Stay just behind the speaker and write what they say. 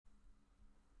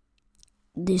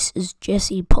This is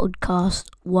Jesse Podcast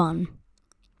 1.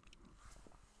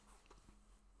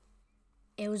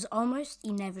 It was almost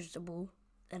inevitable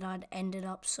that I'd ended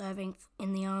up serving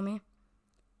in the army.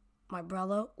 My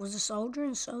brother was a soldier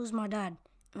and so was my dad,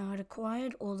 and I'd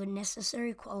acquired all the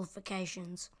necessary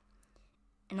qualifications: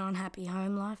 an unhappy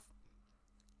home life,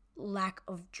 lack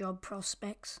of job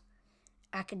prospects,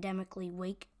 academically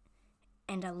weak,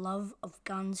 and a love of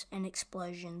guns and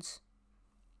explosions.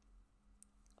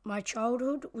 My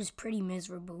childhood was pretty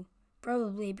miserable,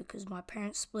 probably because my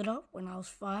parents split up when I was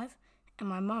 5 and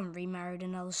my mum remarried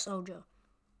another soldier,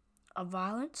 a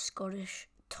violent Scottish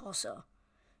tosser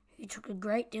who took a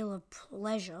great deal of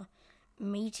pleasure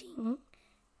meting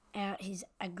out his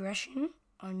aggression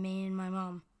on me and my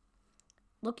mum.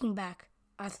 Looking back,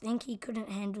 I think he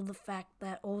couldn't handle the fact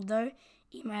that although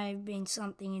he may have been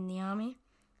something in the army,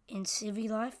 in civvy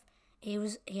life, he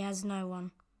has no one.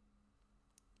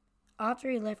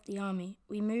 After he left the army,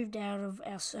 we moved out of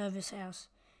our service house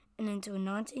and into a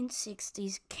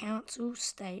 1960s council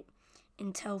estate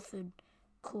in Telford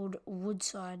called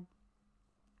Woodside.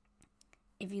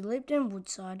 If you lived in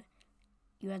Woodside,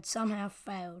 you had somehow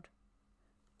failed.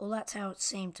 Well, that's how it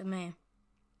seemed to me.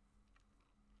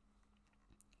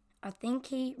 I think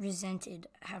he resented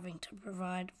having to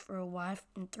provide for a wife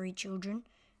and 3 children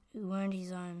who weren't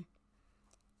his own.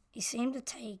 He seemed to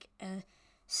take a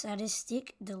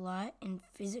sadistic delight in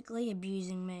physically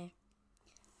abusing me.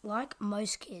 Like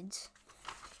most kids,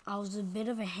 I was a bit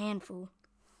of a handful,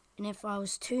 and if I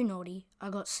was too naughty, I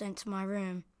got sent to my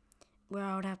room, where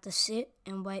I would have to sit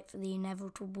and wait for the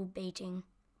inevitable beating.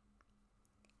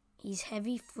 His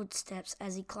heavy footsteps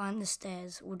as he climbed the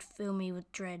stairs would fill me with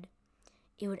dread.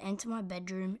 He would enter my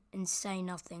bedroom and say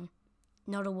nothing,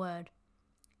 not a word,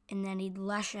 and then he'd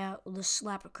lash out with a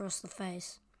slap across the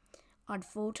face. I'd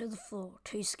fall to the floor,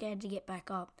 too scared to get back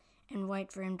up, and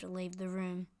wait for him to leave the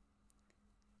room.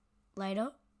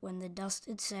 Later, when the dust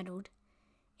had settled,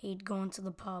 he'd gone to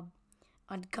the pub.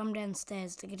 I'd come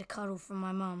downstairs to get a cuddle from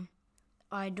my mum.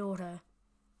 I adored her,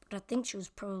 but I think she was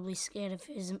probably scared of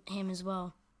him as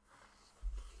well.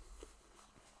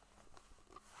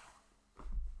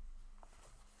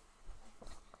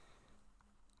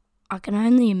 I can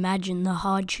only imagine the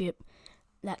hardship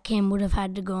that Kim would have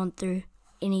had to go through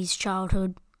in his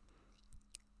childhood.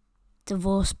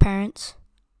 Divorced parents,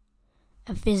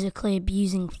 a physically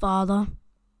abusing father.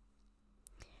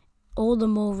 All the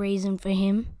more reason for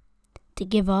him to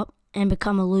give up and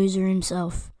become a loser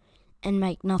himself and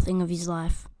make nothing of his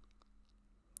life.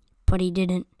 But he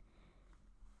didn't.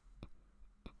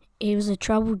 He was a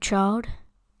troubled child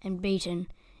and beaten.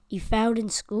 He failed in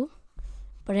school,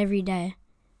 but every day,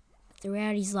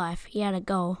 throughout his life, he had a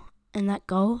goal, and that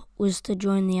goal was to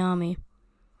join the army.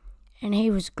 And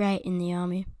he was great in the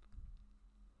army.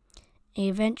 He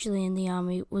eventually in the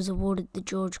army was awarded the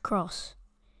George Cross.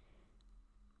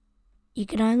 You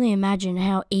can only imagine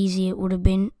how easy it would have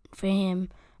been for him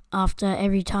after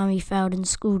every time he failed in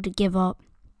school to give up,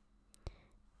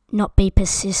 not be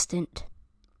persistent.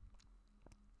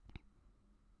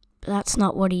 But that's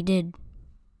not what he did.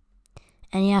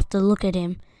 And you have to look at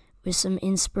him with some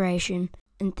inspiration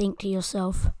and think to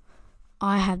yourself,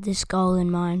 I have this goal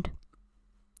in mind,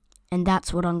 and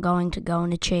that's what I'm going to go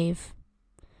and achieve.